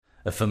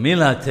If a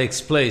Milah takes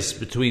place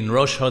between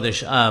Rosh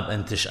Chodesh Ab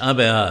and Tisha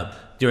B'Av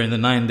during the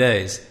 9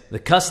 days, the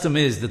custom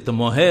is that the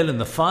mohel and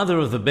the father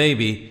of the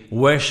baby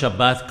wear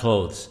Shabbat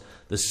clothes.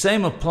 The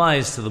same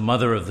applies to the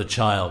mother of the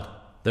child.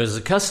 There is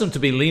a custom to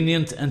be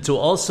lenient and to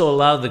also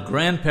allow the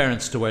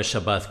grandparents to wear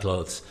Shabbat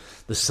clothes.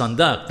 The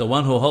sandak, the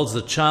one who holds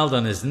the child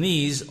on his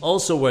knees,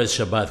 also wears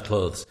Shabbat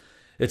clothes.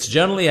 It's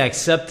generally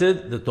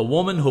accepted that the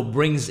woman who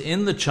brings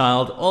in the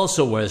child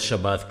also wears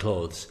Shabbat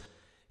clothes.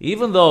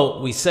 Even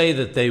though we say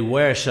that they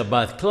wear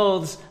Shabbat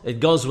clothes, it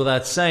goes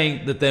without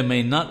saying that they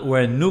may not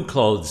wear new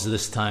clothes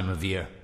this time of year.